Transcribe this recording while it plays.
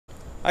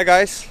Hi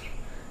guys.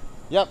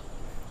 Yep,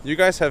 you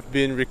guys have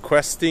been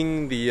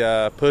requesting the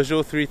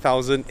Peugeot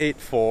 3008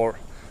 for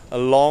a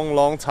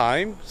long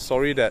time.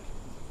 Sorry that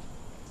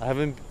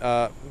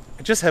I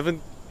just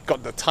haven't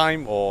got the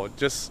time or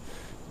just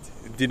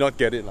did not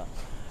get it.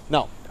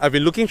 Now, I've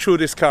been looking through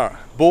this car,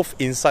 both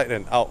inside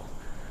and out.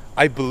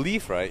 I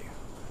believe, right,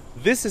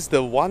 this is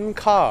the one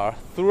car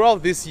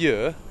throughout this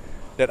year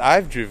that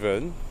I've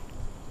driven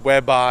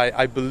whereby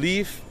I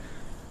believe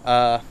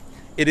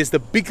it is the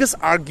biggest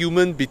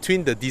argument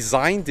between the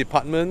design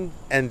department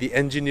and the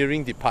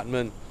engineering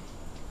department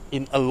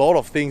in a lot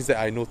of things that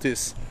I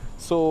notice.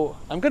 So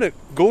I'm gonna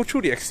go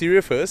through the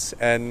exterior first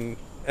and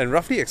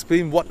roughly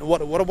explain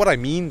what I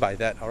mean by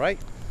that. All right,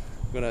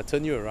 I'm gonna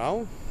turn you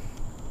around.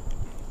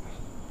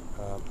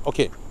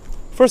 Okay,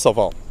 first of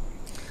all,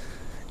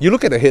 you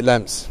look at the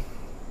headlamps.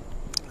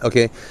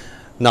 Okay,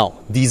 now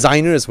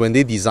designers, when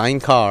they design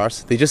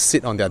cars, they just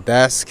sit on their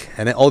desk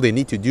and then all they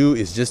need to do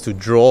is just to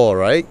draw,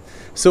 right?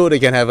 So they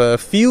can have a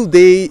field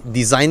day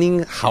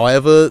designing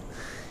however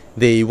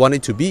they want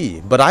it to be.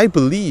 But I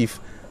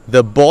believe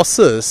the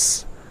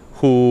bosses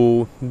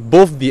who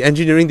both the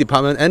engineering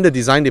department and the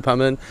design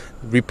department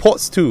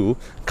reports to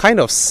kind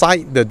of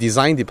cite the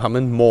design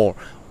department more.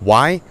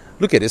 Why?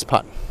 Look at this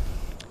part.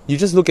 You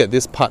just look at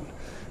this part.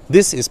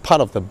 This is part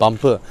of the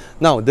bumper.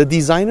 Now, the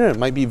designer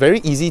might be very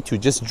easy to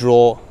just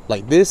draw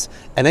like this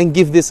and then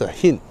give this a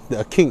hint,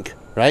 a kink,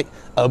 right?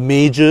 A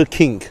major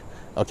kink,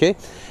 okay?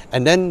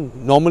 And then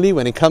normally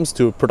when it comes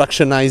to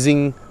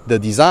productionizing the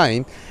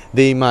design,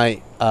 they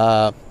might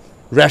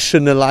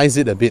rationalize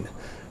it a bit.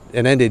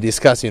 And then they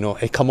discuss,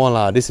 hey, come on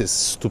lah, this is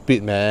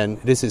stupid, man.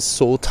 This is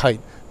so tight.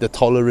 The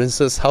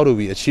tolerances, how do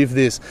we achieve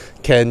this?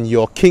 Can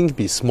your kink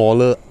be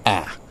smaller?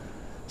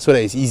 So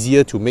that it's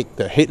easier to make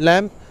the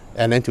headlamp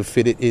and then to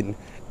fit it in.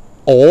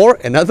 Or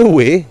another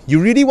way,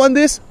 you really want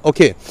this?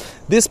 Okay,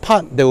 this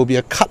part, there will be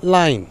a cut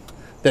line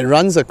that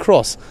runs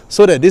across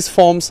so that this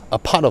forms a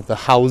part of the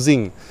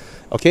housing.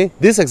 Okay,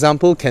 this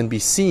example can be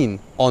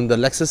seen on the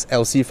Lexus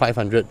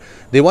LC500.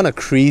 They want a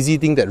crazy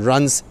thing that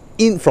runs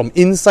in from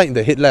inside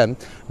the headlamp,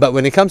 but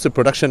when it comes to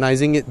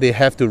productionizing it, they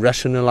have to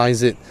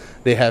rationalize it.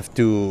 They have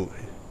to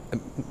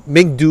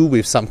make do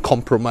with some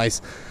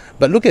compromise.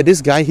 But look at this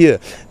guy here.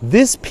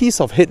 This piece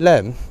of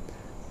headlamp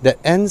that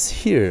ends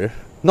here,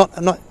 not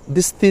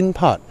this thin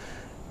part,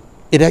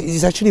 it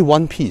is actually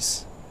one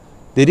piece.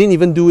 They didn't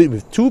even do it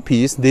with two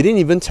pieces. They didn't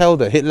even tell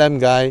the headlamp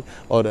guy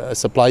or the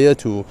supplier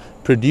to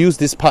produce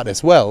this part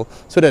as well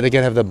so that they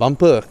can have the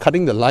bumper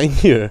cutting the line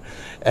here.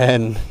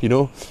 And,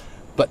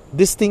 but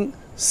this thing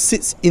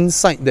sits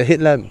inside the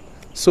headlamp.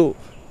 So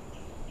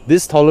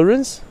this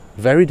tolerance,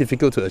 very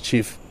difficult to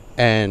achieve.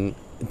 And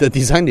the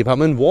design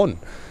department won.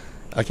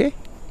 Okay?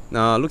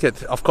 Now look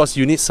at, of course,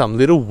 you need some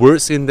little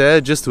words in there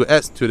just to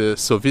add to the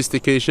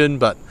sophistication,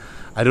 but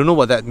I don't know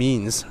what that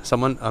means.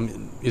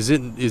 Is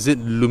it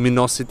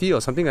luminosity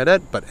or something like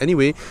that? But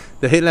anyway,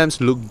 the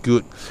headlamps look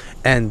good.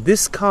 And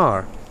this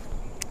car,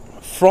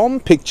 from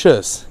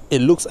pictures,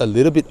 it looks a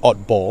little bit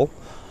oddball,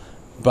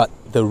 but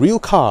the real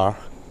car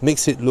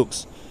makes it look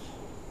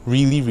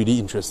really, really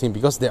interesting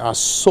because there are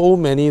so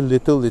many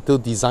little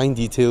design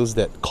details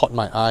that caught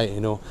my eye,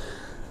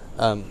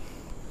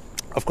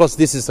 Of course,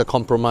 this is a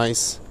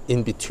compromise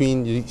in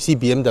between. You see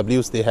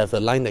BMWs, they have a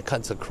line that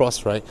cuts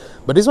across, right?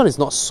 But this one is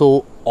not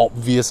so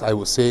obvious, I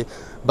would say.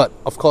 But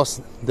of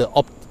course, the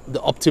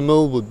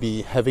optimal would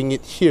be having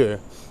it here.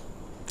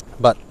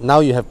 But now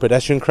you have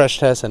pedestrian crash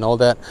tests and all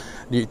that.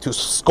 To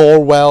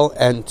score well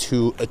and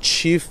to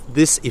achieve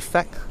this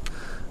effect,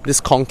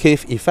 this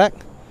concave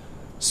effect.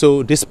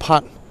 So this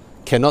part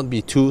cannot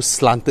be too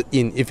slanted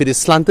in. If it is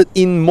slanted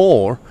in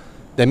more,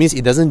 that means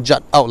it doesn't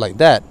jut out like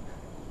that.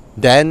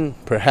 Then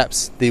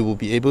perhaps they will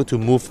be able to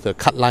move the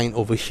cut line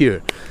over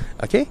here.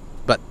 Okay?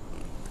 But,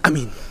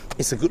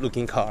 it's a good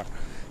looking car.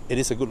 It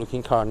is a good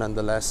looking car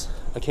nonetheless.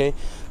 Okay?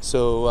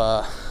 So,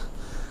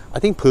 I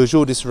think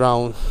Peugeot this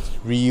round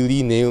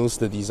really nails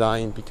the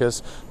design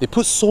because they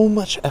put so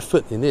much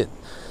effort in it.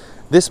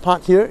 This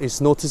part here is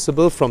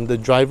noticeable from the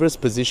driver's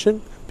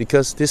position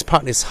because this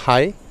part is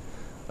high.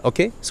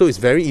 Okay? So it's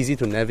very easy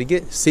to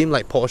navigate. Same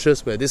like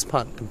Porsches where this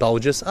part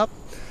bulges up.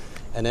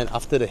 And then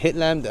after the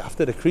headlamp,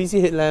 after the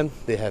crazy headlamp,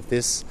 they have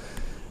this.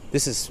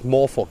 This is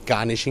more for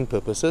garnishing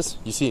purposes.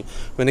 You see,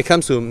 when it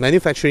comes to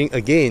manufacturing,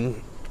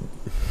 again,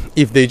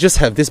 if they just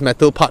have this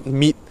metal part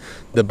meet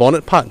the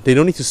bonnet part, they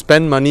don't need to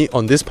spend money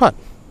on this part.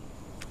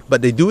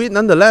 But they do it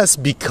nonetheless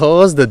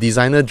because the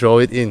designer draw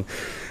it in.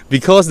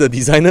 Because the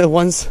designer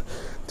wants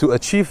to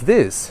achieve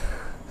this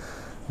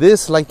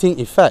lighting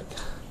effect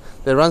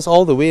that runs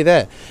all the way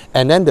there.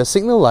 And then the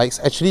signal lights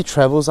actually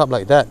travels up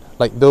like that,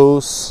 like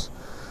those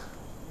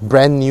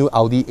brand new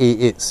Audi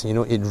A8s,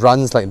 it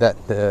runs like that,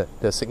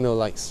 the signal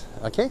lights.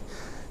 Okay,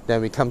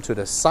 then we come to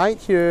the side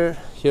here.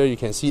 Here you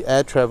can see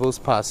air travels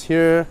past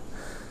here.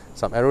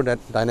 Some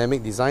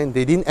aerodynamic design.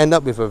 They didn't end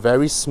up with a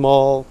very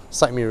small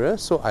side mirror,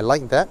 so I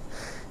like that.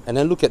 And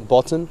then look at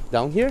bottom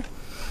down here.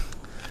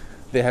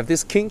 They have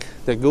this kink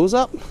that goes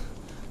up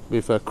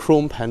with a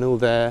chrome panel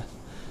there,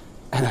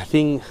 and I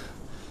think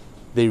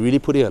they really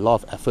put in a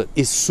lot of effort.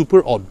 It's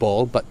super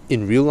oddball, but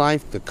in real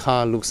life, the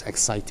car looks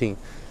exciting.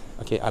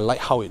 Okay, I like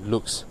how it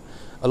looks.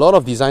 A lot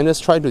of designers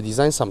try to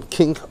design some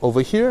kink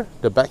over here,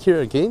 the back here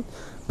again,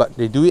 but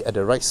they do it at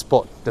the right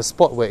spot. The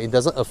spot where it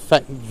doesn't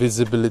affect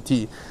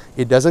visibility.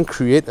 It doesn't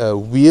create a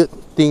weird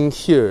thing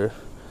here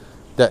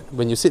that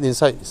when you sit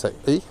inside, it's like,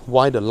 eh,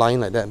 why the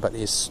line like that? But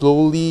it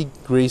slowly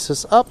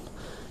graces up,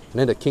 and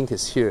then the kink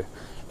is here.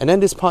 And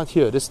then this part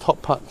here, this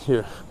top part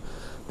here,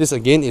 this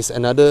again is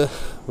another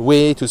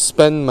way to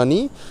spend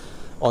money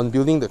on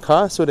building the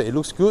car so that it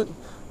looks good.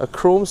 A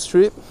chrome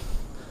strip.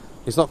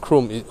 It's not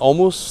chrome, it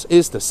almost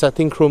is the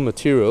satin chrome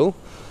material,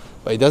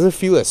 but it doesn't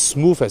feel as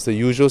smooth as the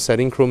usual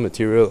satin chrome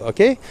material,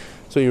 okay?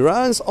 So it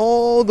runs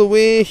all the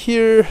way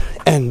here,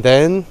 and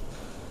then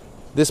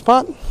this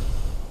part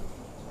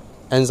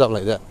ends up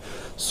like that.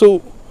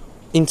 So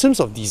in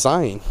terms of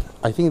design,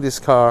 I think this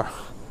car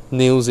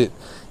nails it.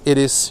 It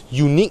is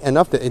unique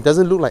enough that it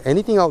doesn't look like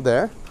anything out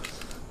there,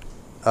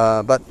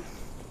 but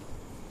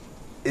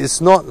it's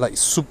not like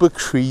super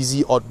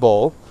crazy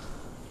oddball,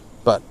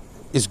 but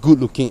it's good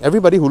looking.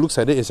 Everybody who looks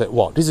at it is like,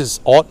 wow, this is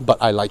odd,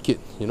 but I like it,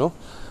 you know.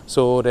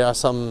 So there are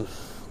some,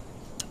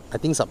 I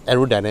think, some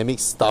aerodynamic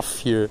stuff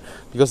here,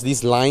 because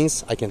these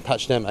lines, I can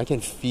touch them, I can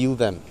feel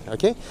them.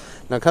 Okay,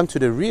 now come to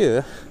the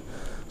rear.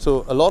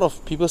 So a lot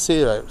of people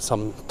say like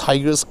some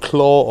tiger's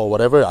claw or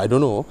whatever, I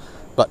don't know,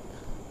 but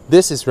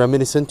this is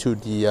reminiscent to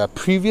the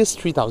previous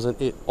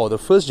 3008 or the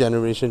first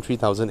generation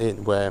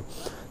 3008, where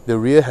the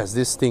rear has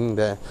this thing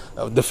there,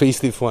 the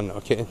facelift one,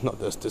 okay, not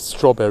the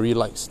strawberry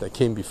lights that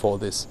came before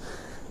this.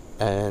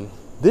 And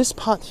this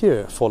part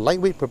here, for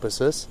lightweight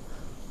purposes,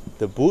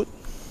 the boot,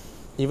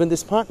 even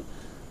this part,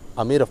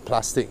 are made of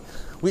plastic,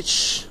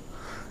 which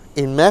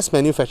in mass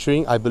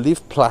manufacturing, I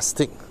believe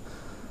plastic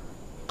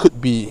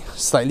could be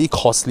slightly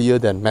costlier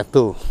than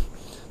metal.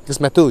 Because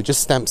metal is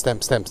just stamp,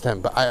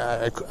 but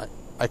I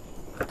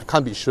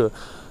can't be sure.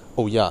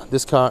 Oh yeah,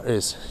 this car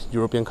is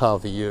European Car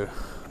of the Year.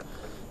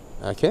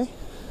 Okay.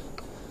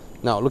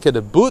 Now look at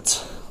the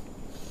boot.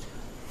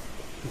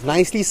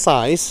 Nicely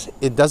sized.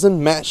 It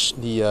doesn't match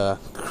the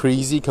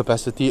crazy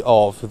capacity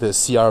of the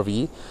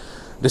CR-V.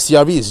 The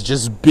CR-V is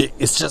just big.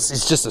 It's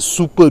just a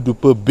super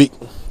duper big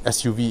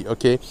SUV.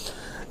 Okay,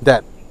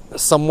 that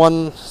some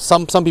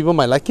people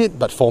might like it,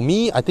 but for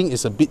me, I think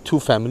it's a bit too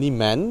family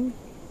man.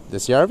 The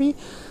CR-V.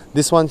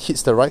 This one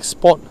hits the right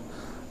spot,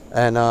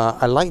 and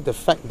I like the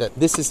fact that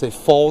this is a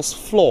false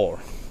floor.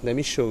 Let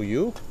me show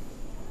you.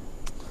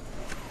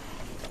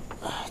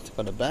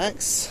 For the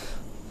backs,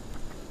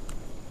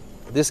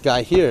 this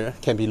guy here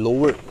can be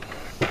lowered,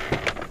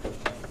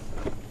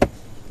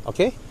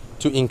 okay,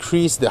 to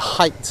increase the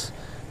height,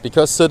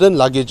 because certain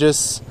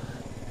luggages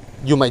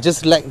you might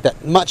just lack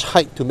that much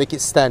height to make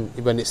it stand.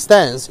 When it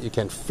stands, you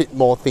can fit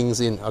more things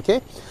in.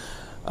 Okay,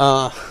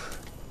 I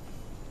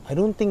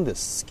don't think the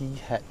ski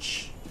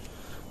hatch,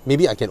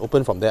 maybe I can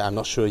open from there, I'm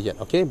not sure yet.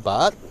 Okay,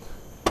 but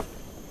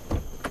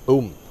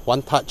boom,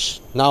 one touch.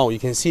 Now you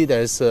can see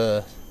there is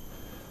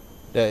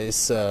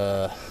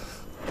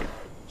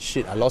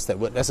shit, I lost that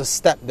word. There's a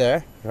step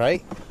there,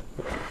 right?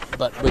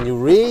 But when you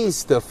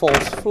raise the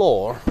false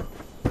floor,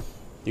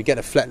 you get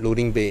a flat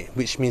loading bay,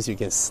 which means you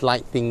can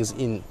slide things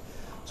in.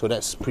 So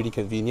that's pretty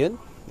convenient.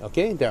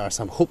 Okay, there are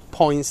some hook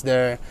points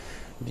there.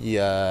 The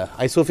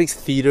Isofix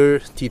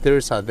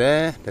tethers are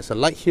there. There's a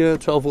light here,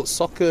 12-volt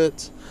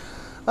socket.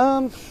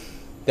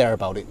 They're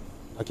about it.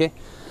 Okay,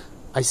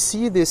 I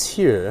see this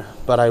here,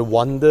 but I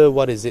wonder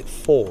what is it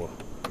for.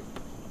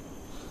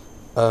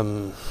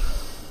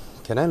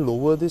 Can I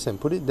lower this and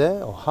put it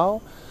there, or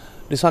how?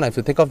 This one I have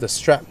to take off the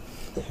strap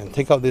and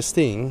take out this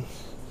thing,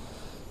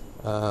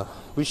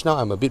 which now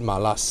I'm a bit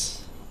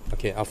malas.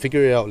 Okay, I'll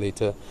figure it out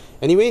later.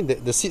 Anyway,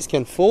 the seats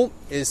can fold.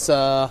 It's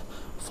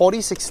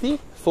 40-60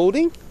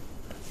 folding.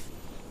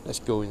 Let's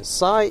go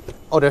inside.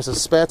 Oh, there's a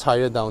spare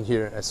tire down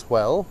here as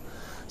well.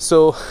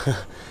 So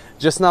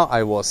just now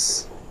I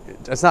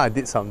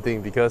did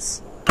something,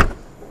 because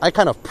I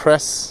kind of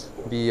pressed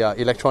the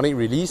electronic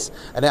release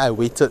and then I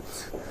waited.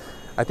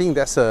 I think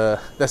that's a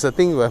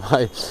thing where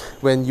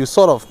when you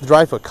sort of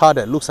drive a car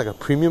that looks like a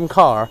premium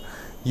car,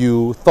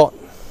 you thought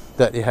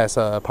that it has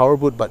a power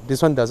boot, but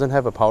this one doesn't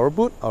have a power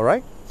boot. All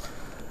right,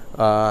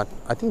 I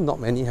think not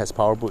many has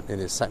power boot in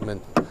this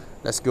segment.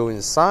 Let's go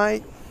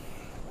inside.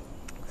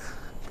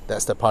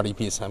 That's the party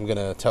piece. I'm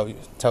gonna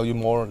tell you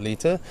more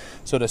later.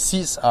 So the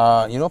seats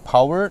are, you know,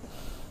 powered,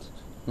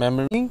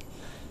 memory,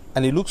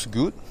 and it looks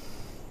good.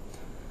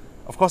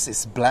 Of course,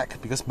 it's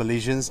black because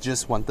Malaysians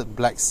just wanted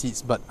black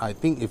seats, but I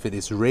think if it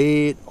is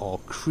red or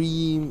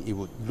cream, it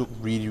would look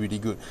really, really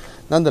good.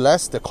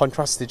 Nonetheless, the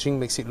contrast stitching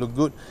makes it look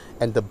good,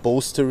 and the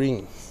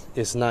bolstering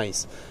is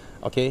nice.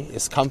 Okay,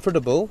 it's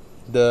comfortable.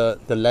 The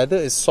leather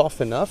is soft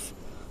enough.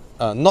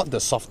 Not the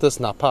softest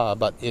Napa,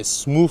 but it's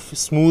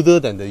smoother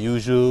than the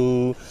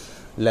usual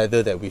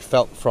leather that we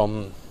felt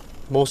from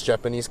most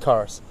Japanese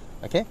cars.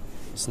 Okay,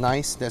 it's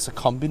nice. There's a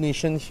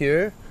combination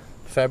here,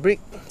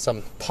 fabric,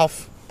 some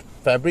tough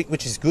fabric,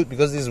 which is good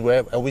because this is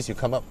where always you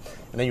come up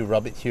and then you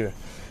rub it here,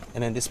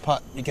 and then this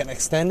part you can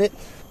extend it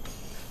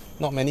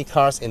Not many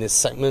cars in this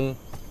segment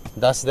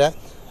does that.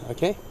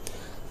 Okay,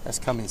 let's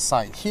come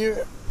inside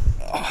here.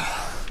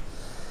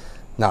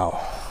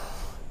 Now,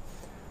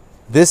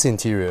 this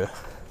interior,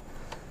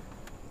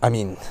 I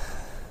mean,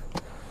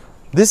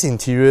 this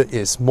interior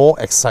is more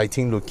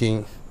exciting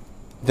looking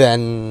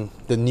than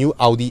the new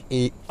Audi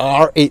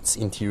R8's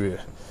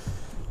interior.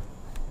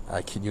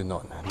 I kid you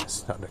not. Let's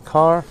start the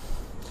car.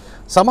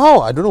 Somehow,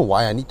 I don't know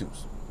why I need to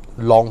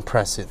long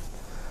press it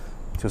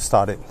to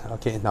start it.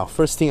 Okay, now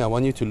first thing I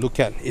want you to look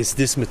at is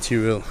this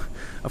material.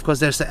 Of course,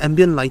 there's the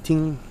ambient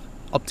lighting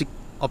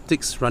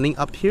optics running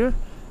up here.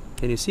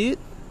 Can you see it?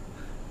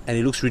 And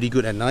it looks really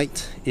good at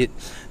night.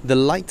 The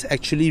light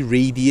actually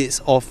radiates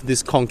off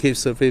this concave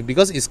surface.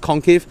 Because it's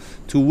concave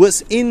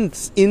towards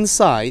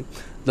inside,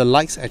 the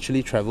lights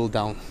actually travel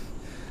down,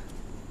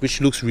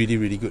 which looks really,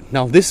 really good.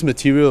 Now this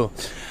material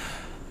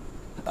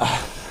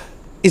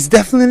is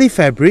definitely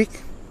fabric,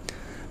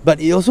 but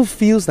it also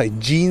feels like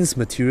jeans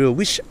material,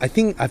 which I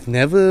think I've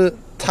never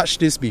touched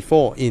this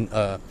before in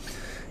a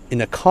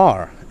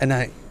car. And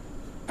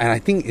I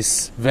think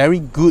it's very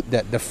good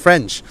that the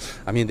French,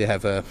 I mean, they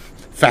have a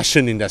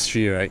fashion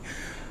industry, right,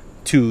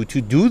 to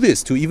do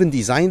this, to even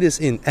design this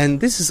in. And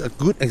this is a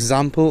good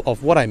example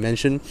of what I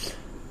mentioned,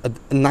 a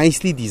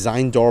nicely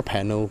designed door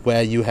panel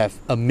where you have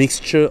a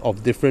mixture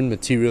of different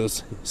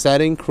materials,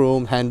 satin,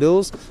 chrome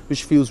handles,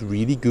 which feels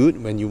really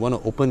good when you want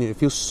to open it. It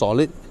feels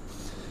solid.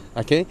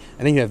 Okay,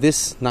 and then you have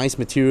this nice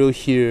material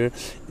here.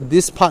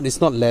 This part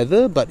is not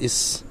leather, but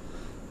it's,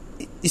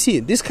 you see,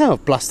 this kind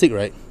of plastic,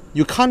 right,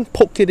 you can't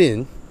poke it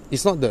in.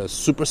 It's not the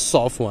super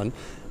soft one,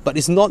 but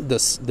it's not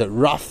the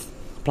rough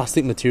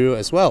plastic material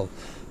as well.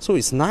 So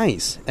it's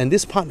nice. And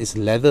this part is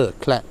leather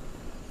clad.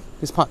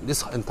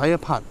 This entire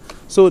part.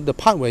 So the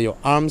part where your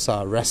arms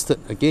are rested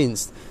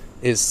against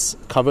is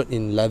covered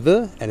in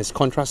leather, and it's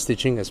contrast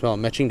stitching as well,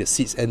 matching the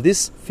seats. And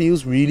this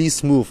feels really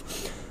smooth.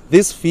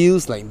 This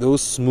feels like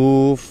those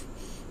smooth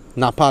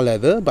Napa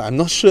leather, but I'm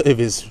not sure if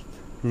it's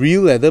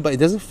real leather, but it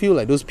doesn't feel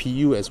like those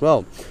PU as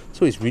well.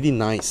 So it's really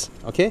nice.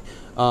 Okay,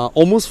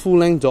 almost full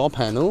length door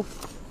panel.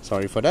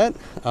 Sorry for that,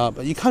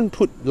 but you can't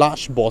put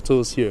large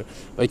bottles here,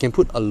 but you can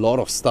put a lot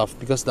of stuff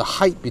because the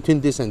height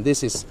between this and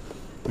this is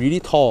really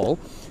tall,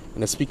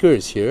 and the speaker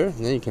is here,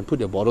 and then you can put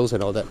your bottles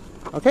and all that.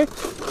 Okay,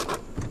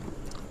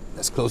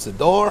 let's close the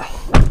door.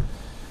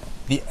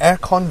 The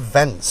aircon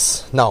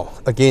vents. Now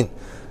again,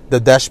 the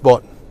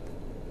dashboard,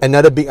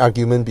 another big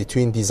argument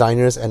between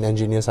designers and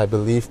engineers, I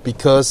believe,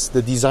 because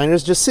the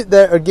designers just sit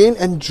there again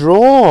and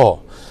draw.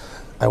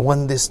 I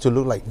want this to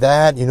look like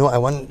that, you know, I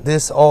want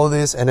this, all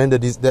this, and then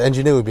the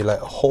engineer will be like,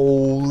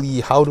 holy,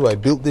 how do I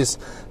build this?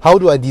 How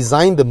do I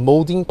design the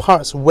molding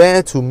parts,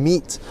 where to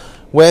meet,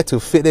 where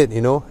to fit it,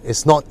 you know?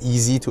 It's not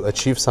easy to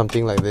achieve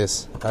something like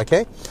this,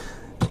 okay?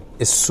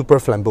 It's super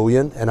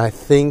flamboyant, and I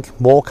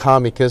think more car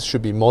makers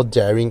should be more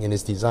daring in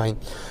its design.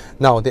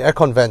 Now, the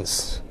aircon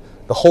vents.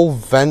 The whole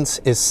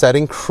vent is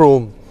satin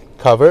chrome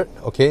covered,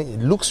 okay? It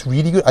looks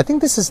really good. I think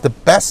this is the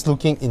best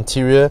looking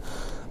interior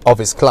of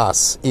its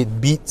class.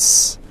 It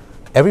beats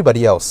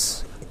everybody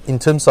else in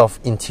terms of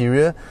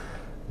interior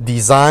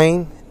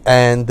design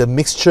and the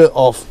mixture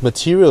of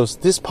materials.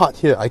 This part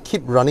here, I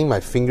keep running my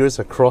fingers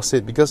across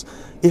it because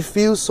it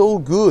feels so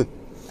good.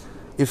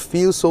 It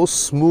feels so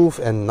smooth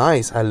and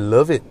nice. I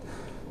love it.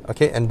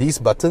 Okay, and these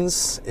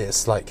buttons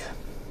is like,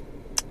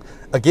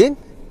 again,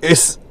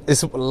 it's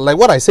like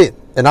what I said,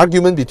 an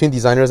argument between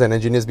designers and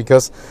engineers,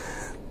 because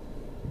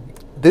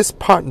this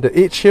part, the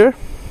edge here,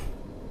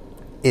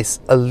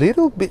 is a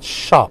little bit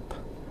sharp,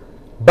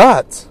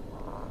 but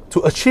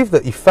to achieve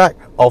the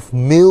effect of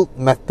milled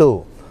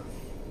metal,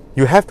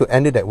 you have to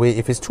end it that way.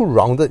 If it's too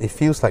rounded, it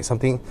feels like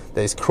something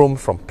that is chrome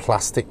from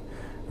plastic,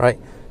 right?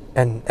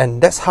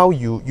 And that's how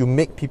you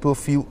make people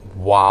feel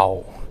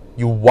wow.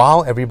 You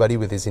wow everybody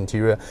with this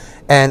interior.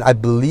 And I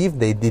believe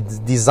they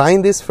did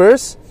design this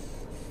first,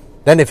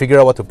 then they figure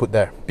out what to put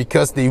there,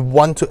 because they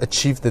want to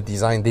achieve the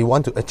design, they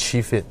want to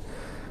achieve it.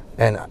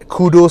 And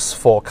kudos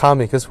for car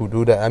makers who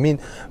do that. I mean,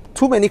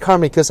 too many car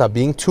makers are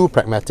being too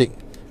pragmatic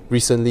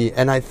recently,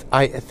 and I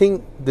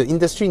think the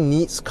industry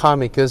needs car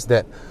makers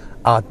that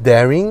are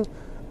daring,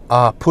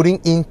 are putting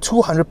in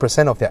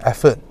 200% of their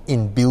effort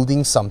in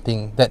building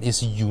something that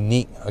is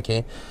unique.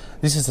 Okay,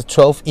 this is a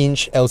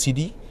 12-inch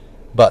LCD,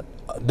 but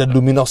the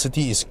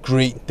luminosity is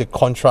great, the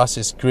contrast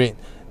is great,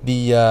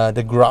 the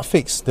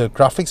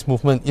graphics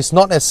movement is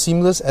not as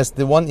seamless as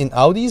the one in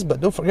Audis, but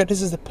don't forget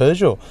this is the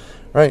Peugeot,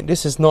 right?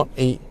 This is not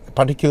a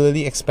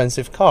particularly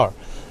expensive car.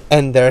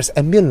 And there's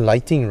ambient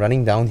lighting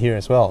running down here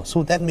as well.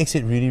 So that makes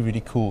it really,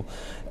 really cool.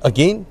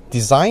 Again,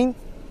 design,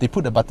 they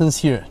put the buttons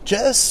here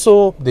just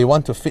so they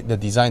want to fit the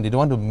design. They don't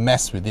want to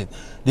mess with it.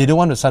 They don't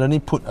want to suddenly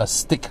put a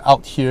stick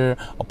out here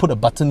or put a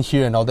button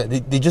here and all that.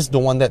 They just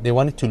don't want that. They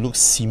want it to look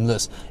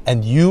seamless.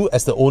 And you,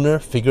 as the owner,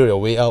 figure your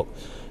way out,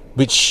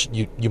 which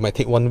you might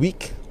take 1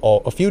 week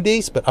or a few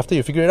days, but after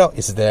you figure it out,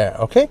 it's there,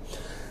 okay?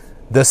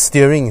 The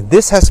steering.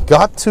 This has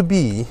got to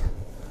be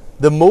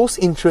the most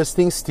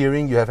interesting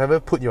steering you have ever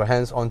put your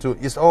hands onto.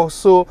 It's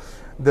also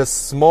the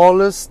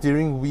smallest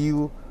steering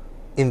wheel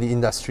in the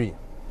industry.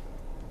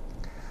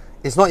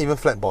 it's not even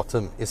flat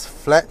bottom. It's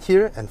flat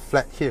here and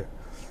flat here.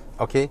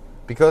 Okay,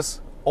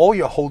 because all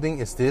you're holding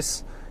is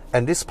this,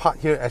 and this part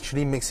here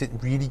actually makes it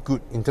really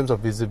good in terms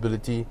of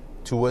visibility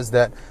towards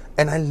that.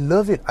 And I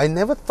love it. I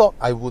never thought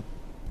I would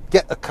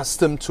get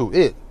accustomed to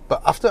it,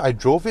 but after I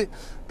drove it,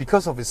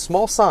 because of its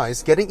small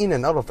size, getting in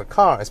and out of the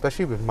car,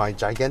 especially with my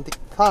gigantic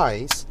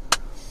thighs,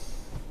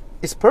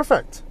 is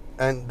perfect.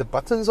 And the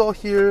buttons all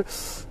here.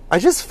 I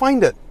just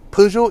find that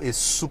Peugeot is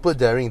super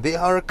daring. They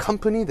are a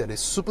company that is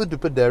super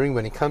duper daring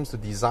when it comes to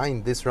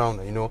design this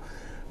round. You know,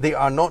 they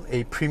are not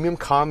a premium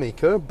car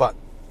maker, but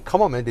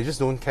come on man, they just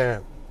don't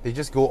care. They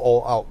just go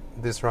all out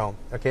this round.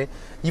 Okay,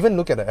 even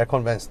look at the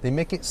aircon vents. They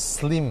make it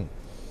slim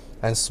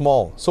and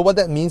small. So what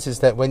that means is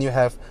that when you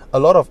have a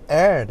lot of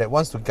air that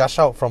wants to gush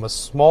out from a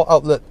small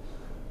outlet,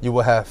 you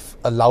will have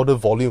a louder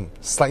volume,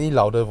 slightly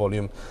louder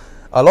volume.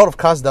 A lot of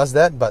cars does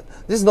that, but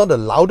this is not the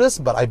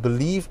loudest. But I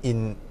believe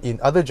in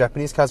other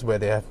Japanese cars where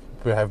they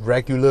have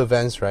regular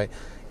vents, right,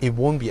 it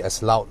won't be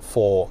as loud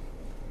for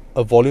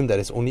a volume that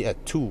is only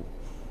at 2.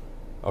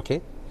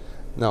 Okay,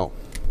 now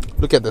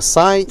look at the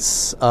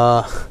sides.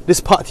 This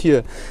part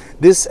here,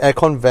 this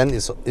aircon vent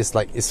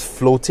is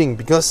floating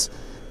because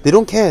they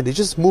don't care. They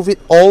just move it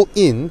all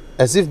in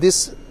as if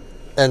this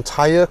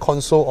entire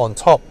console on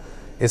top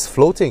is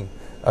floating.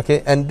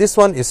 Okay, and this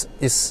one is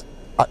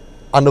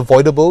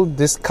unavoidable,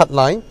 this cut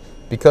line,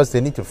 because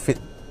they need to fit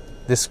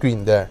this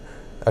screen there.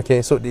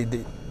 Okay, so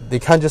they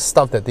can't just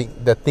stuff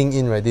that thing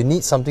in, right? They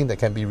need something that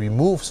can be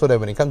removed so that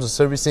when it comes to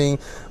servicing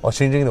or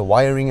changing the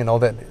wiring and all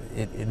that,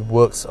 it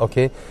works.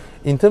 Okay,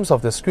 in terms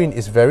of the screen,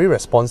 it's very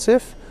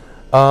responsive,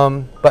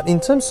 but in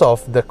terms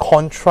of the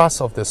contrast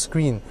of the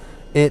screen,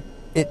 it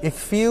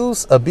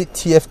feels a bit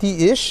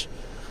TFT-ish.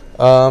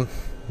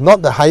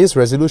 Not the highest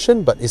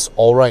resolution, but it's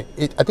alright.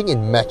 I think it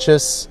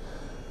matches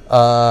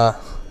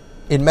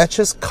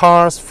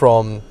cars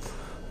from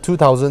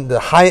 2000, the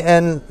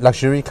high-end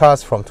luxury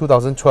cars from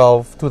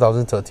 2012,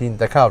 2013,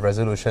 that kind of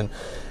resolution.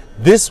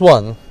 This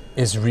one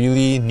is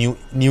really new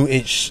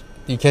age.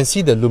 You can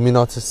see the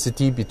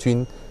luminosity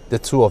between the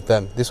two of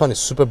them. This one is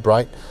super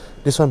bright.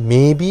 This one,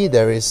 maybe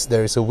there is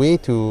a way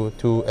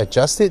to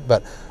adjust it,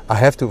 but I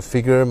have to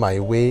figure my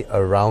way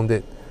around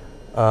it.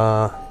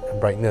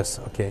 Brightness,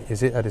 okay,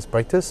 is it at its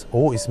brightest?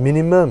 Oh, it's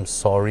minimum,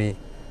 sorry.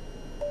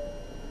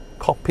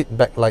 Cockpit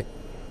backlight.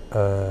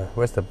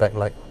 Where's the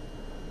backlight?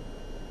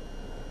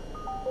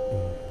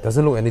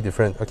 Doesn't look any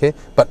different, okay,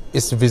 but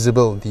it's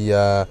visible.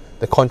 The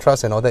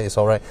contrast and all that is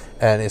alright,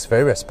 and it's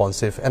very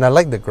responsive. And I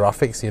like the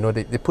graphics. You know,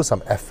 they put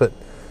some effort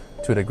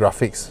to the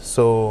graphics.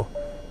 So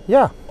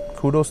yeah,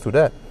 kudos to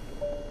that.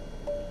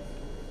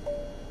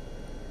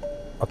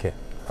 Okay,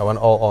 I want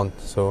all on,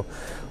 so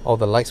all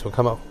the lights will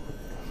come out.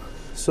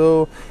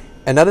 So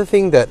another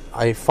thing that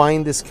I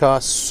find this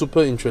car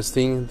super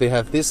interesting, they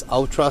have this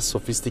ultra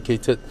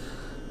sophisticated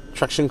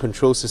traction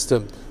control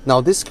system.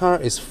 Now this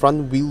car is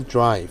front wheel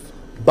drive,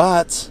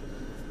 but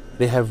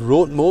they have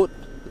road mode,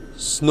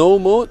 snow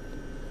mode,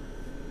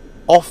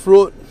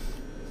 off-road.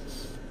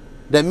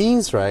 That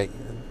means, right,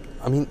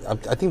 I mean,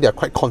 I think they're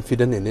quite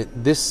confident in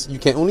it. This, you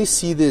can only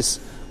see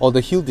this or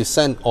the hill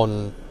descent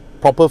on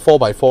proper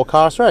 4x4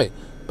 cars, right?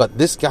 But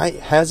this guy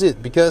has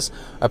it because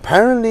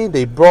apparently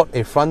they brought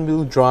a front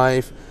wheel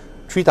drive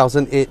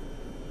 3008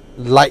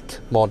 like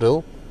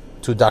model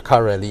to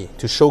Dakar Rally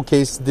to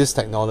showcase this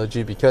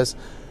technology, because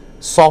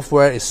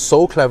software is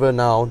so clever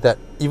now that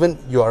even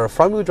you are a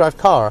front wheel drive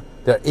car,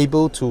 they're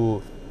able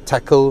to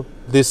tackle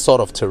this sort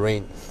of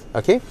terrain.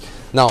 Okay,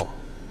 now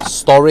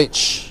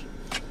storage.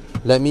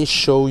 Let me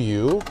show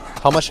you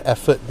how much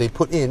effort they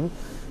put in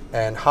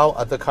and how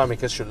other car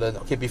makers should learn.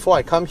 Okay, before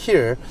I come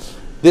here,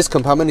 this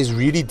compartment is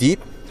really deep,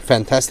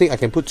 fantastic. I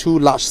can put 2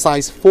 large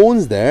size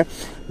phones there,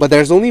 but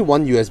there's only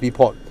one USB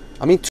port.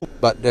 I mean 2,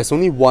 but there's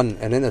only one,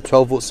 and then a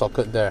 12-volt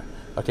socket there.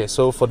 Okay,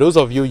 so for those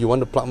of you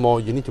want to plug more,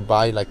 you need to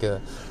buy like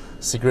a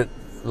cigarette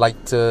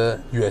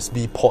lighter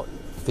USB port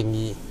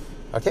thingy.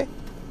 Okay,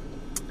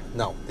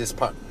 now this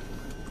part,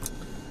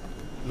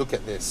 look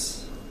at this.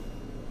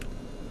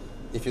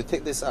 If you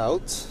take this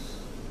out,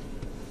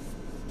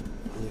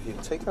 if you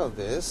take out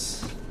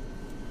this,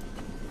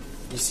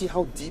 you see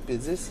how deep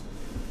is this?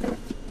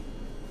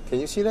 Can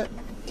you see that?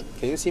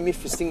 Can you see me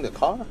fisting the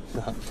car?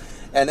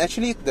 And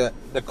actually the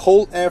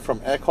cold air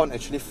from aircon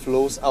actually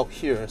flows out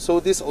here.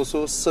 So this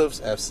also serves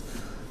as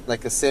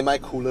like a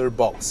semi-cooler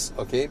box,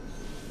 okay?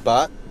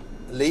 But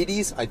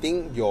ladies, I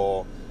think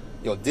your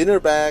dinner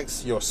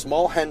bags, your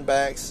small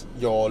handbags,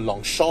 your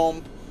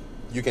Longchamp,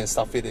 you can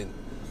stuff it in.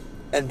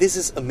 And this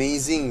is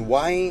amazing.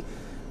 Why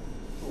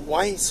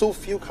so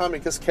few car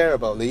makers care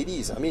about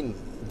ladies? I mean,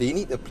 they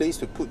need a place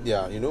to put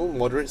their,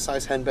 moderate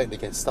size handbag. They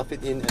can stuff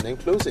it in and then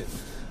close it.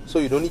 So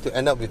you don't need to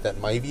end up with that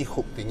Myvi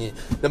hook thingy.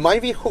 The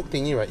Myvi hook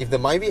thingy, right? If the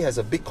Myvi has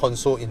a big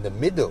console in the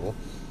middle,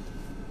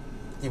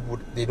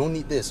 they don't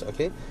need this,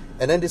 okay?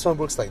 And then this one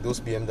works like those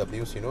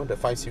BMWs, the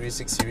 5 Series,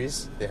 6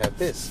 Series, they have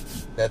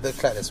this. Leather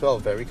clad as well,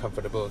 very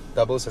comfortable.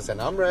 Doubles as an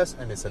armrest,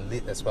 and it's a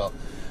lid as well.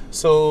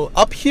 So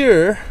up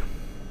here,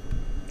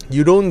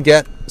 you don't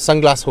get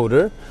sunglass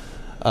holder.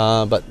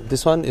 But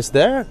this one is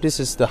there. This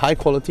is the high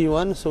quality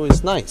one, so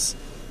it's nice.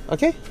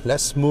 Okay,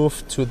 let's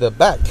move to the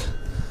back.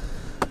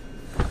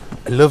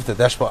 I love the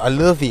dashboard. I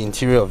love the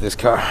interior of this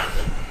car.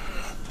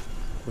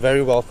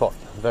 Very well thought.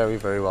 Very,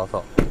 very well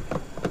thought.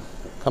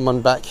 Come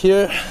on back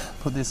here.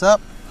 Put this up.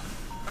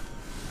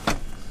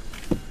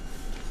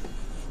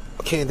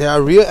 Okay, there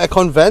are rear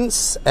aircon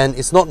vents and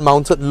it's not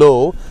mounted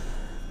low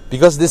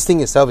because this thing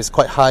itself is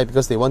quite high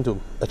because they want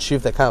to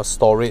achieve that kind of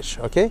storage.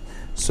 Okay,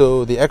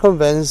 so the aircon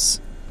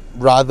vents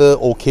rather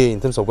okay in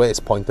terms of where it's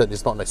pointed.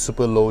 It's not like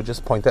super low,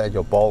 just pointed at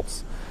your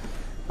balls.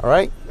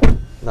 Alright,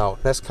 now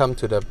let's come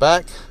to the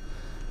back.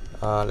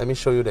 Let me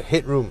show you the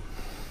headroom.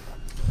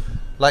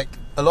 Like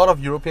a lot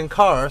of European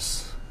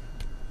cars,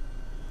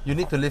 you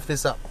need to lift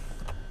this up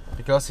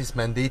because it's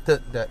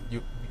mandated that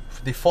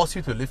they force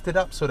you to lift it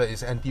up so that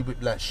it's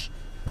anti-whiplash.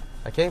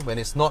 Okay, when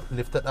it's not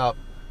lifted up,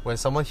 when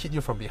someone hit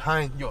you from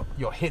behind,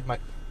 your head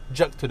might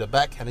jerk to the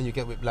back and then you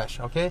get whiplash.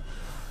 Okay,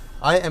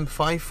 I am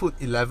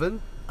 5'11".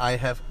 I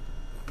have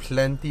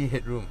plenty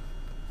headroom,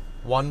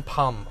 1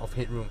 palm of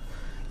headroom.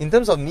 In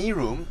terms of knee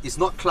room, it's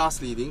not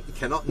class leading.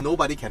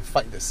 Nobody can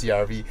fight the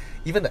CR-V.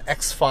 Even the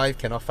X5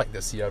 cannot fight the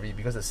CR-V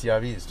because the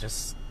CR-V is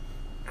just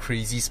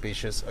crazy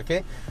spacious.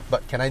 Okay,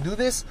 but can I do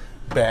this?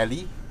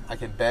 Barely. I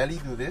can barely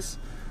do this.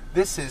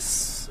 This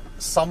is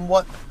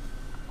somewhat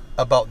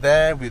about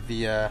there with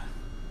the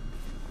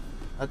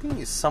I think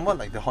it's somewhat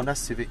like the Honda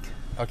Civic.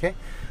 Okay,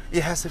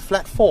 it has a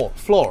flat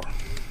floor.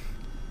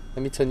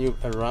 Let me turn you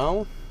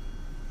around.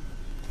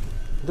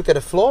 Look at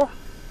the floor.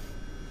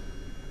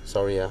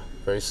 Sorry,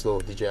 very slow,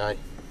 DJI.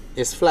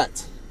 It's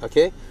flat,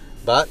 okay?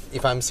 But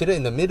if I'm seated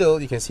in the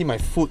middle, you can see my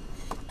foot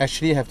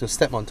actually have to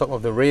step on top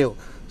of the rail.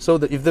 So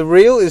if the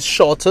rail is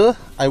shorter,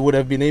 I would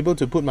have been able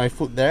to put my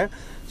foot there.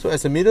 So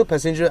as a middle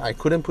passenger, I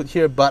couldn't put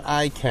here, but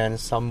I can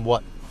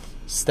somewhat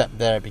step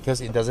there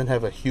because it doesn't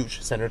have a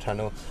huge center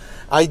tunnel.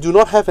 I do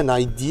not have an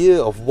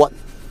idea of what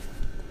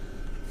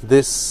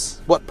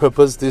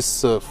purpose this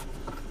serves.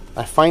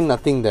 I find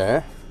nothing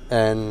there,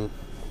 and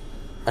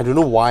I don't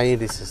know why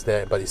this is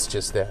there, but it's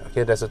just there.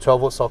 Okay, there's a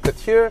 12-volt socket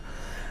here,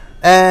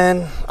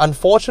 and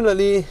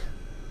unfortunately,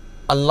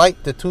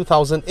 unlike the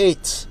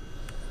 2008,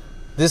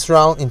 this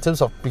round, in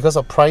terms of because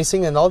of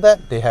pricing and all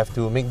that, they have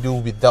to make do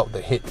without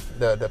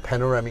the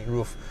panoramic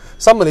roof.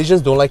 Some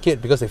Malaysians don't like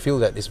it because they feel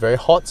that it's very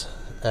hot,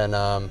 and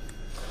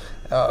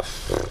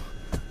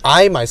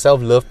I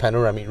myself love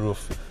panoramic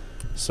roof,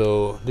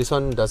 so this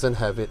one doesn't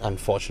have it,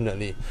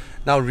 unfortunately.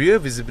 Now, rear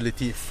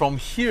visibility from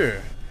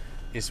here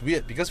is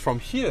weird because from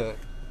here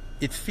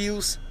it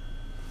feels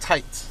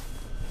tight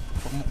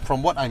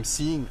from what I'm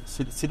seeing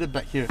seated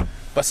back here,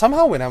 but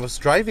somehow when I was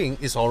driving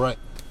it's alright.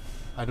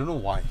 I don't know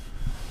why.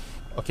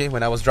 Okay,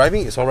 when I was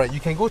driving it's alright. You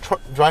can go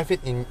drive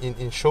it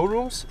in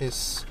showrooms.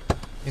 It's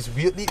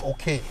weirdly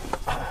okay.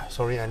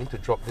 Sorry, I need to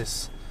drop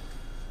this.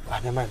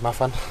 Never mind,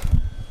 mafan.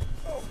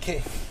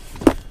 Okay,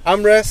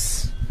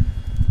 armrests,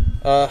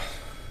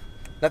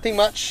 nothing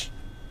much.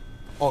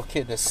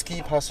 Okay, the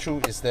ski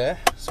pass-through is there,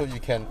 so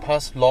you can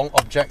pass long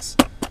objects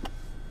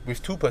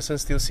with 2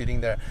 persons still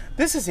sitting there.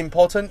 This is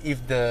important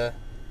if the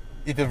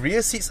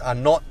rear seats are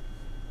not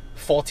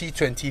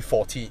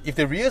 40-20-40. If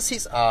the rear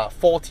seats are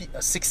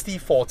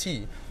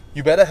 60-40,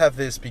 you better have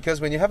this, because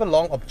when you have a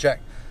long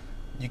object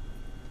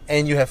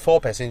and you have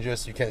 4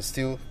 passengers, you can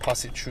still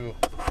pass it through.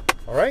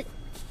 Alright?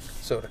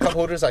 So the cup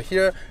holders are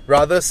here,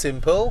 rather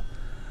simple,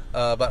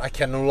 but I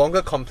can no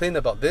longer complain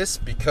about this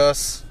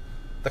because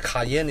the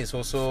Cayenne is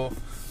also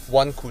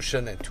 1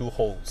 cushion and 2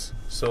 holes.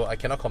 So I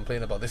cannot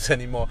complain about this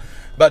anymore.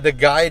 But the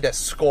guy that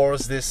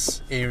scores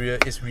this area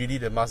is really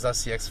the Mazda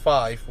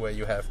CX-5, where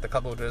you have the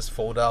cup holders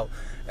fold out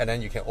and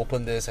then you can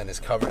open this and it's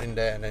covered in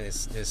there, and then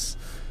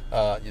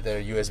there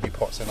are USB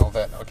ports and all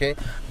that. Okay,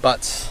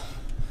 but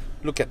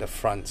look at the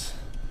front.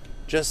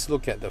 Just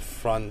look at the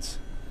front.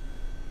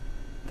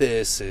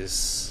 This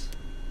is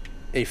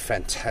a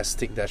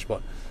fantastic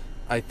dashboard.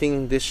 I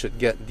think this should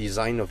get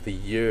Design of the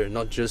Year,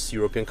 not just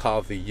European Car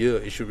of the Year.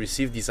 It should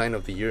receive Design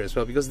of the Year as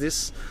well, because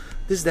this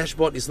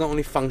dashboard is not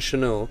only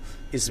functional,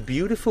 it's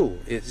beautiful,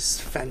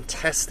 it's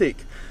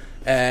fantastic.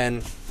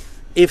 And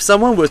if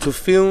someone were to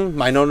film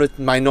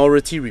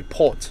Minority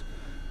Report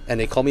and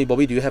they call me,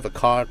 Bobby, do you have a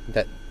car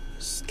that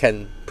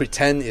can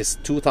pretend is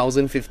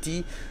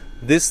 2050?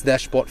 This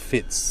dashboard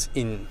fits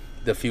in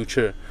the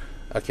future.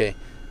 Okay,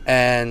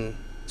 and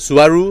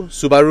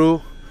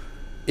Subaru,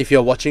 if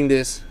you're watching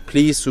this,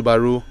 please,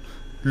 Subaru,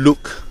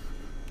 look,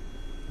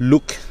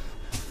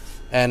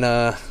 and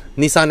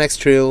Nissan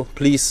X-Trail,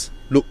 please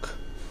look,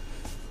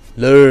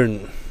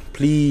 learn,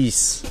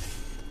 please.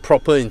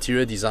 Proper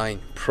interior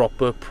design,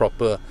 proper.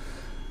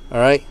 All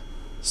right,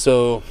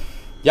 so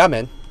yeah,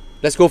 man,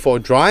 let's go for a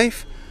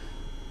drive.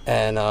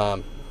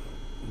 And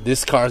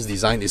this car's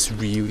design is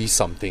really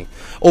something.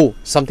 Oh,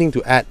 something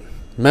to add.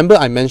 Remember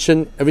I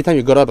mentioned every time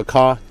you got out of a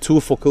car,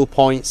 2 focal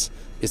points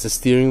is the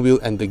steering wheel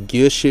and the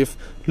gear shift.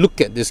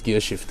 Look at this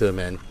gear shifter,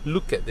 man.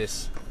 Look at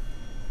this.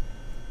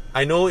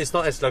 I know it's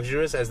not as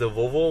luxurious as the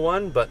Volvo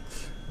one, but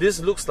this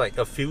looks like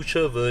a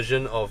future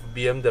version of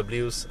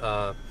BMW's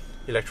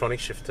electronic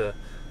shifter.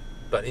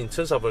 but in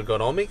terms of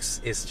ergonomics,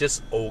 it's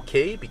just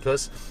okay,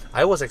 because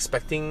I was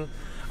expecting,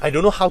 I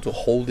don't know how to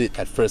hold it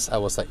at first. I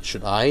was like,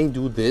 should I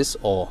do this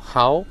or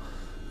how?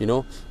 You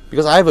know,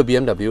 because I have a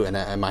BMW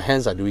and my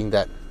hands are doing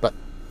that. But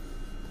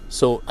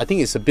so I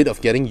think it's a bit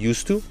of getting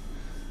used to.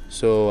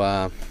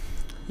 So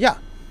yeah,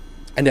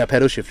 and there are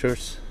pedal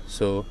shifters.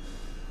 So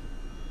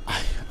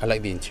I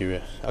like the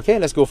interior. Okay,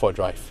 let's go for a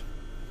drive.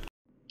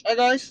 Hi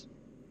guys,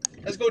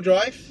 let's go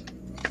drive.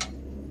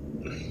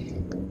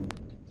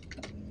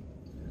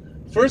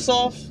 First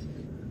off,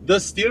 the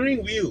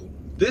steering wheel.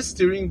 This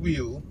steering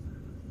wheel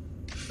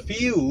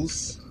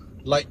feels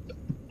like,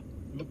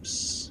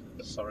 oops,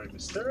 sorry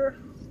mister.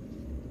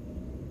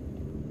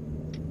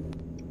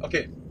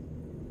 Okay,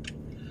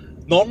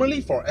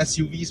 normally for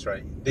SUVs,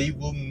 right, they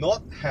will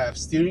not have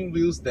steering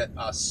wheels that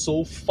are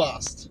so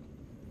fast.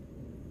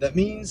 That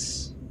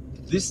means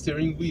this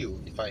steering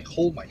wheel, if I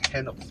hold my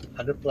hand of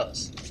 100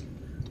 plus,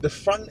 the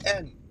front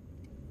end,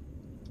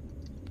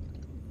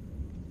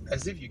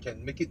 as if you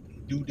can make it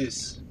do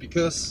this,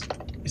 because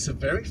it's a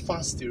very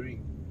fast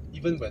steering,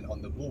 even when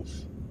on the move.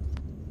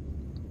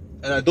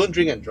 And I don't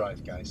drink and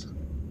drive, guys.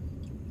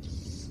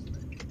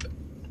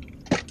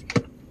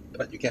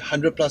 But you can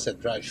 100 plus and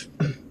drive.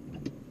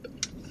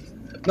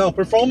 Now,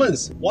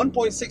 performance,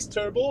 1.6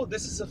 turbo.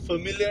 This is a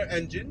familiar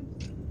engine,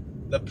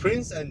 the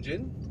Prince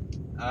engine.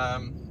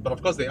 But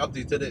of course they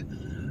updated it.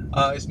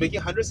 It's making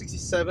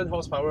 167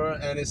 horsepower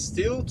and it's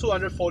still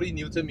 240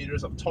 Newton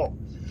meters of torque.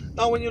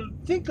 Now, when you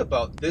think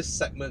about this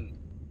segment,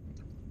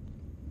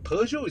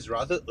 Peugeot is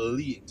rather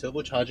early in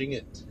turbocharging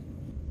it.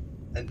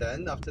 And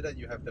then after that,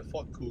 you have the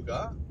Ford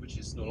Kuga, which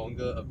is no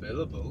longer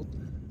available.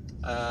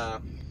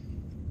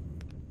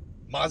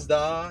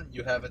 Mazda,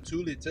 you have a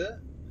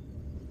 2-liter,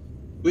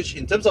 which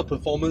in terms of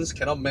performance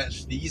cannot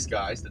match these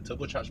guys, the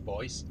turbocharged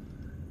boys.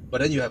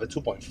 But then you have a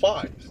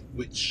 2.5,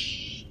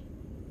 which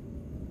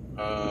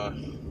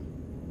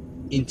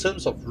in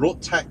terms of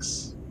road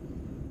tax,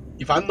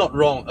 if I'm not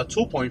wrong, a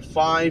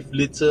 2.5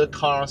 liter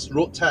car's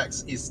road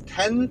tax is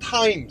 10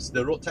 times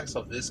the road tax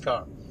of this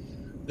car.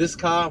 This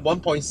car,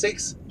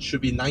 1.6, should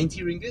be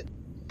 90 ringgit.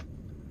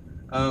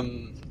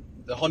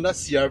 The Honda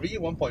CR-V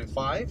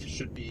 1.5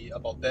 should be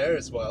about there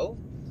as well.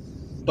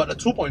 But a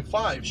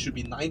 2.5 should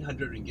be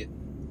 900 ringgit,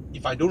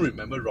 if I don't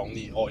remember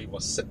wrongly, or it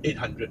was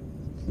 800.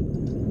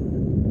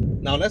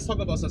 Now let's talk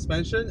about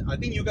suspension. I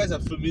think you guys are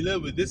familiar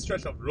with this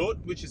stretch of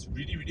road, which is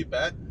really, really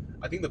bad.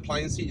 I think the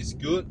pliancy is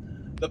good.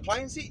 The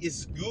pliancy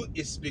is good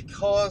is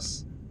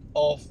because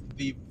of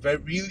the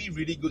really,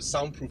 really good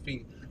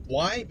soundproofing.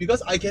 Why?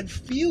 Because I can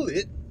feel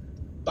it,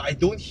 but I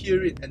don't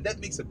hear it, and that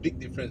makes a big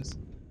difference.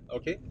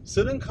 Okay,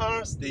 certain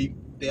cars, they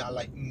are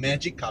like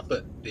magic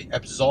carpet. They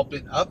absorb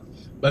it up.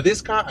 But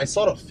this car, I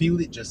sort of feel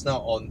it just now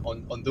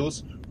on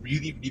those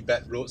really, really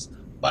bad roads,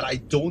 but I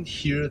don't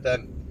hear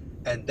them.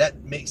 And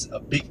that makes a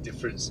big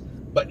difference.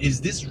 But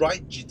is this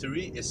ride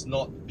jittery? It's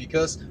not,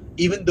 because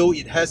even though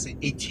it has an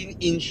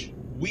 18-inch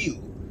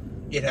wheel,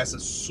 it has a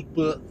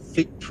super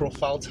thick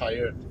profile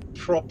tire,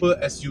 proper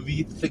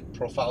SUV thick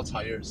profile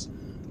tires,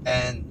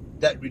 and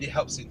that really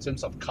helps in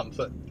terms of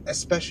comfort,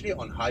 especially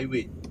on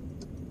highway.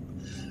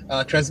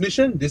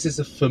 Transmission, this is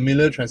a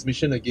familiar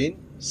transmission again,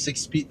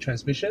 6-speed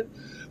transmission,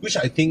 which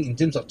I think in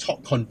terms of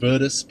torque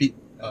converter speed,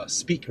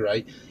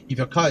 right, if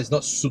your car is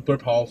not super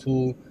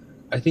powerful,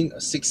 I think a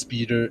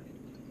 6-speeder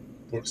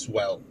works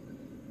well.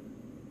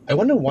 I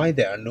wonder why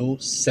there are no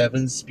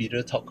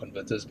 7-speeder torque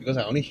converters, because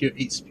I only hear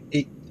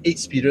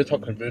 8-speeder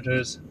torque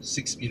converters,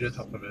 6-speeder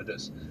torque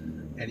converters.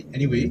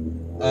 Anyway,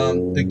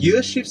 the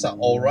gear shifts are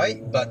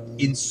alright, but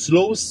in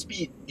slow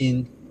speed,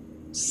 in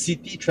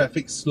city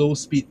traffic slow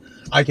speed,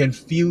 I can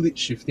feel it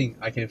shifting.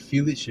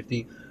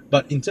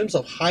 But in terms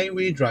of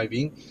highway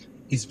driving,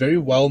 it's very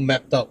well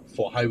mapped out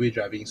for highway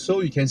driving.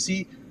 So you can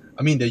see,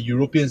 I mean, the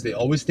Europeans, they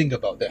always think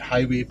about that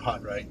highway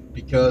part, right?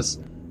 Because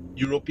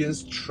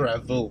Europeans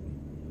travel.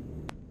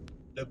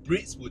 The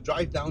Brits will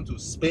drive down to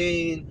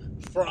Spain,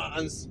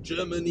 France,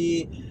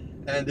 Germany,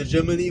 and the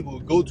Germany will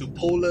go to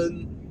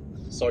Poland.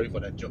 Sorry for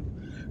that joke.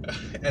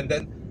 And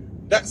then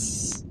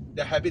that's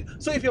the habit.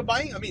 So if you're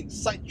buying, I mean,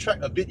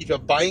 sidetrack a bit, if you're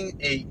buying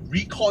a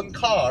recon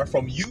car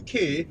from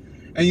UK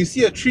and you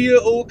see a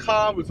 3-year-old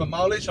car with a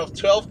mileage of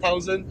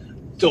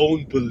 12,000,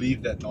 don't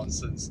believe that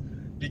nonsense.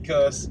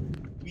 Because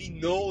we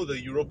know the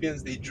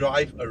Europeans, they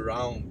drive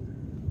around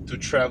to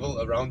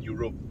travel around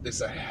Europe.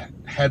 It's a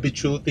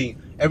habitual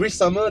thing. Every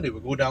summer, they will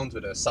go down to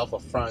the south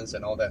of France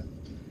and all that.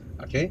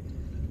 Okay?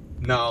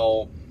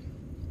 Now,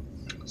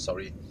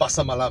 sorry,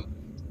 Pasar Malam.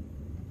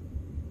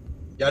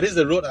 Yeah, this is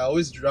the road I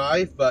always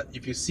drive, but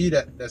if you see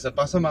that there's a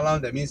Pasar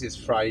Malam, that means it's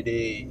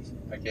Friday.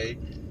 Okay?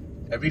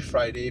 Every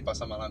Friday,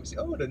 Pasar Malam, you see,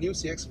 oh, the new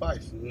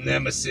CX-5,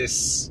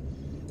 Nemesis.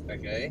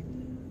 Okay?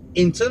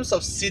 In terms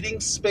of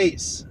seating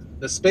space,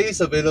 the space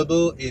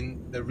available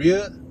in the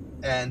rear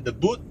and the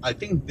boot, I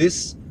think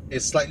this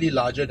is slightly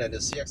larger than the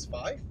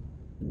CX-5.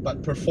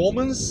 But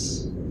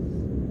performance,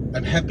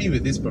 I'm happy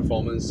with this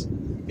performance.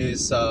 It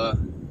is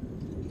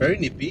very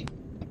nippy,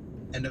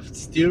 and the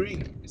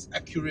steering is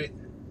accurate,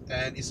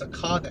 and it's a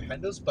car that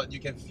handles, but you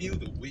can feel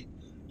the weight.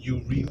 you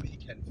really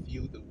can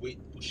feel the weight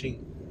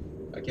pushing.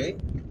 Okay?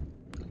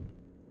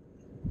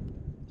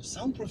 The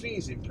soundproofing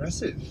is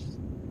impressive.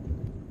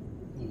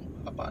 Ooh,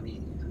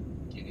 Habani.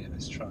 Okay,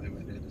 let's try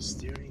whether the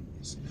steering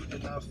is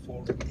good enough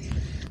for me.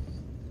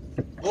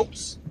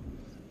 Oops!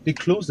 They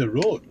closed the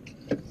road.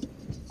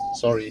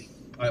 Sorry,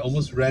 I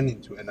almost ran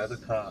into another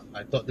car.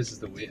 I thought this is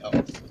the way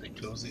out, so they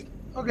closed it.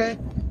 Okay.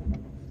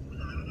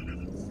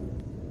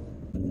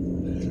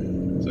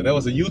 So that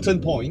was a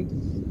U-turn point.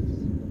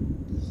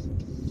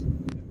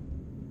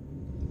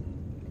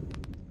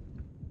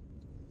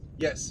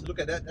 Yes, look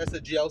at that. That's the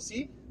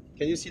GLC.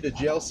 Can you see the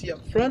GLC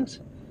up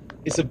front?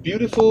 It's a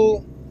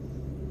beautiful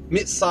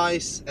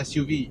mid-size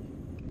SUV.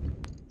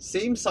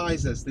 Same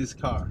size as this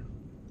car.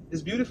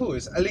 It's beautiful,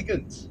 it's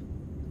elegant.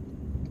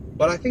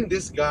 But I think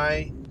this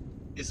guy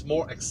is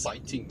more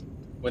exciting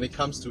when it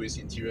comes to his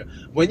interior.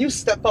 When you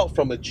step out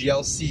from a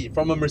GLC,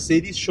 from a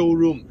Mercedes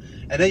showroom,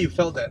 and then you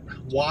felt that,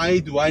 why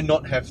do I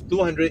not have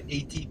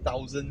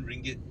 280,000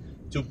 ringgit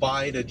to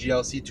buy the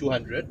GLC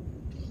 200?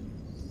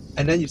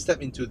 And then you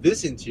step into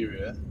this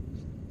interior,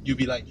 you'll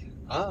be like,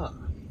 ah.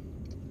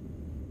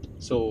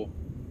 So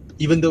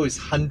even though it's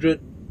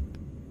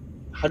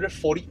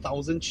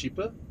 140,000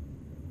 cheaper,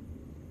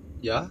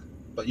 yeah,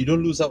 but you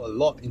don't lose out a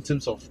lot in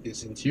terms of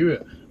its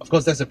interior. Of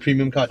course, that's a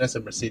premium car, that's a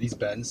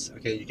Mercedes-Benz.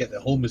 Okay, you get the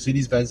whole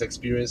Mercedes-Benz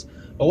experience.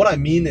 But what I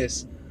mean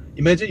is,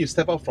 imagine you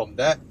step out from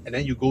that and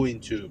then you go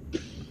into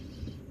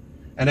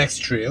an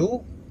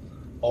X-Trail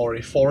or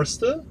a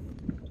Forester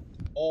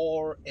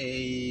or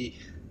a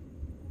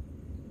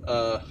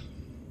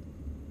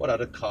what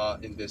other car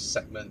in this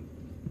segment?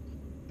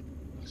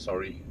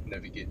 Sorry,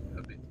 navigate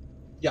a bit.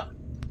 Yeah,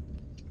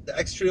 the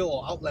X-Trail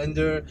or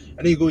Outlander, and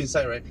then you go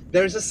inside, right?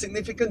 There is a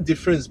significant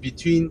difference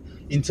between,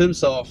 in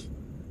terms of,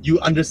 you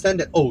understand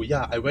that, oh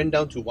yeah, I went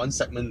down to one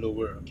segment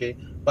lower, okay?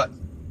 But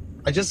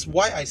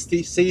why I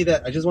say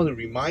that, I just want to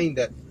remind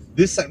that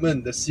this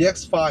segment, the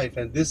CX-5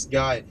 and this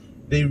guy,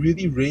 they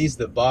really raised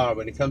the bar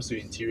when it comes to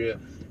interior.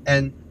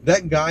 And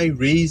that guy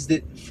raised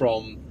it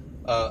from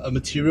a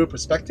material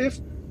perspective.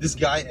 This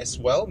guy as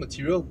well,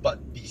 material,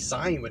 but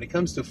design, when it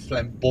comes to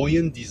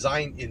flamboyant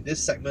design in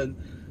this segment,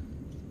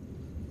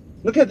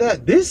 look at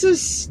that. This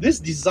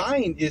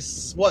design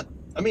is what,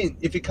 I mean,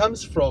 if it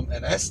comes from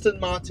an Aston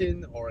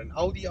Martin or an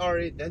Audi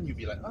R8, then you'd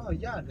be like, oh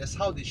yeah, that's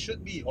how they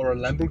should be, or a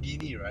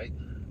Lamborghini, right?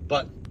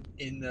 But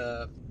in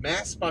a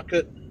mass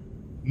market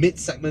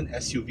mid-segment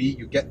SUV,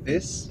 you get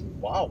this.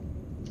 Wow,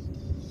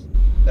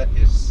 that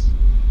is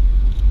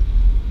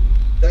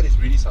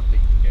really something.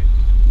 Okay,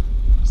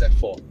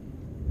 Z4.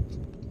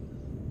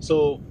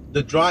 So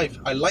the drive,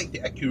 I like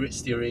the accurate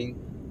steering,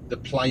 the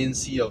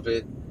pliancy of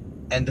it,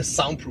 and the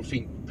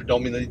soundproofing.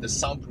 Predominantly, the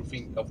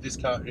soundproofing of this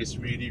car is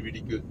really,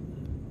 really good.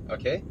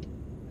 Okay,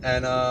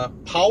 and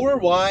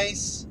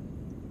power-wise,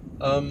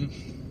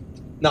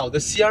 now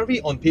the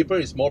CR-V on paper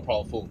is more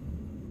powerful.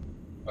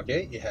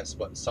 Okay, it has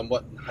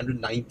somewhat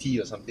 190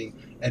 or something,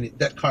 and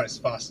that car is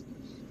fast.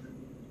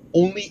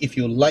 Only if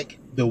you like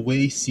the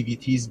way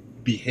CVTs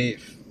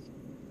behave.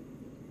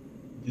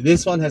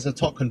 This one has a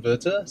torque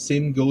converter,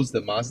 same goes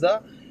the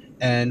Mazda,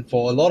 and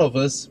for a lot of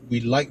us,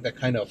 we like that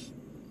kind of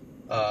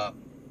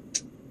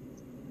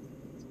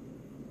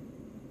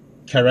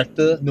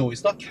character. No,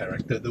 it's not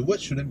character. The word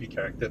shouldn't be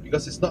character,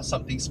 because it's not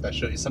something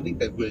special. It's something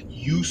that we're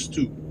used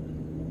to.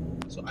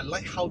 So I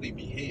like how they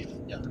behave.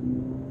 Yeah.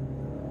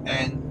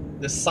 And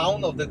the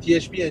sound of the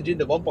THP engine,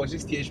 the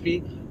 1.6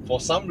 THP, for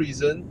some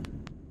reason,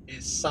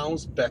 it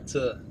sounds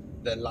better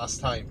than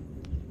last time.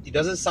 It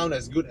doesn't sound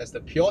as good as the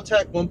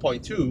PureTech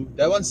 1.2.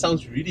 That one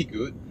sounds really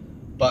good,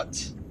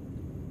 but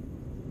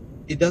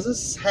it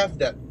doesn't have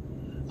that.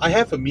 I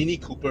have a Mini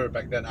Cooper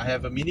back then. I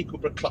have a Mini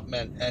Cooper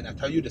Clubman, and I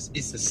tell you this,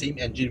 it's the same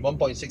engine,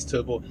 1.6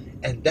 turbo,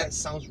 and that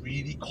sounds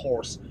really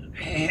coarse.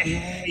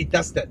 It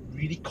does that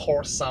really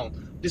coarse sound.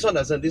 This one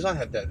doesn't. This one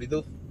have that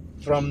little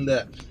thrum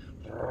there.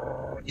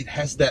 It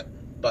has that,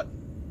 but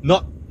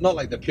not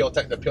like the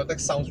PureTech. The PureTech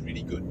sounds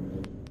really good.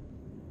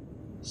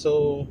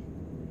 So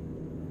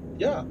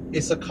yeah,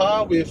 it's a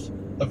car with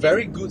a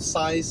very good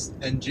sized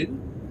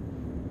engine.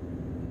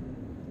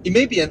 It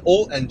may be an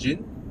old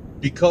engine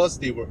because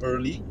they were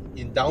early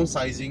in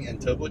downsizing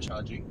and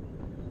turbocharging,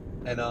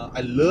 and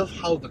I love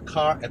how the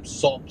car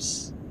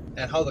absorbs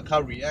and how the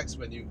car reacts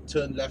when you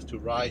turn left to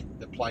right,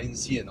 the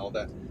pliancy and all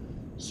that.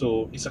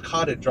 So it's a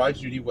car that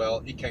drives really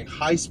well. It can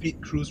high speed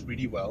cruise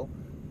really well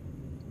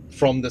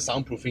from the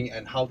soundproofing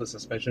and how the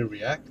suspension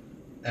react.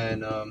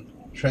 And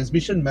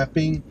transmission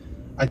mapping,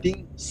 I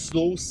think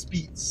slow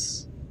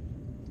speeds,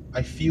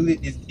 I feel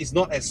it's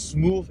not as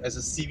smooth as a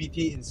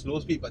CVT in slow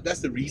speed, but that's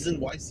the reason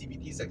why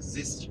CVTs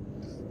exist,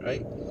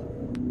 right?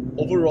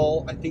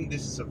 Overall, I think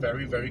this is a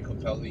very, very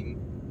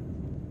compelling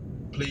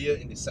player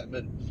in this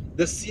segment.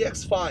 The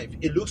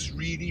CX-5, it looks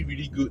really,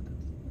 really good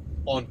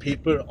on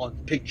paper, on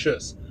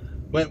pictures.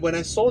 When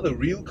I saw the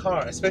real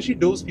car, especially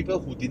those people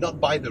who did not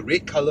buy the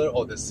red color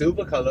or the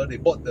silver color, they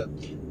bought the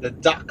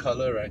dark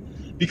color, right?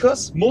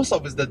 Because most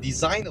of the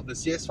design of the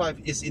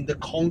CX-5 is in the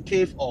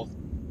concave of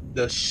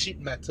the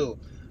sheet metal.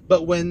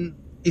 But when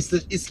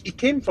it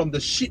came from the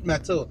sheet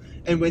metal,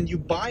 and when you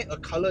buy a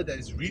color that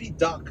is really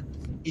dark,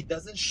 it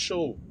doesn't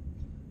show.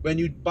 When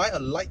you buy a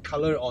light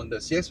color on the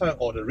CX-5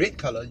 or the red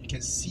color, you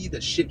can see the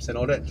ships and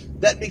all that.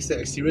 That makes the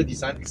exterior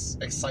design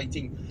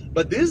exciting.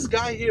 But this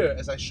guy here,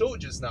 as I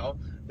showed just now,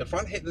 the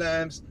front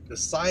headlamps, the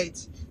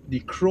sides, the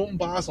chrome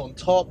bars on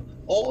top,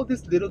 all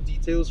these little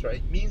details,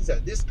 right, means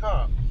that this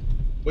car,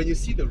 when you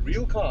see the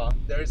real car,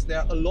 there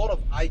are a lot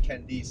of eye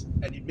candies,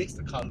 and it makes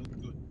the car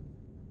look good.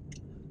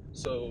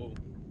 So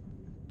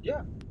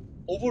yeah,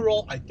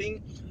 overall, I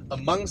think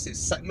amongst its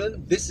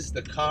segment, this is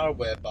the car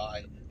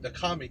whereby the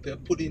car maker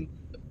put in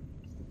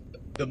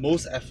the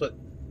most effort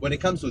when it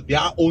comes to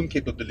their own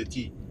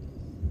capability.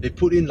 They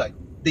put in, like,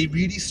 they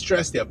really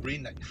stress their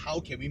brain, like, how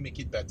can we make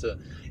it better?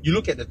 You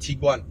look at the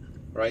Tiguan,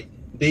 right?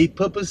 They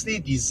purposely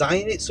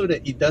design it so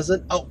that it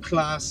doesn't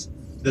outclass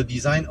the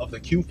design of the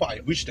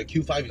Q5, which the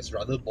Q5 is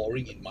rather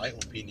boring in my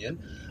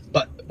opinion.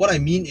 But what I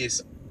mean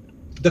is,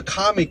 the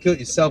car maker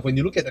itself, when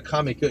you look at the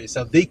car maker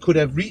itself, they could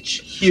have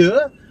reached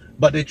here,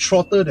 but they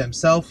throttle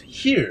themselves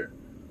here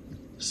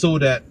so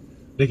that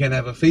they can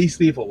have a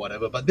facelift or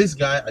whatever. But this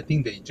guy, I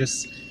think they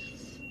just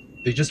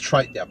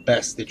tried their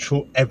best. They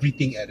threw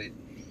everything at it.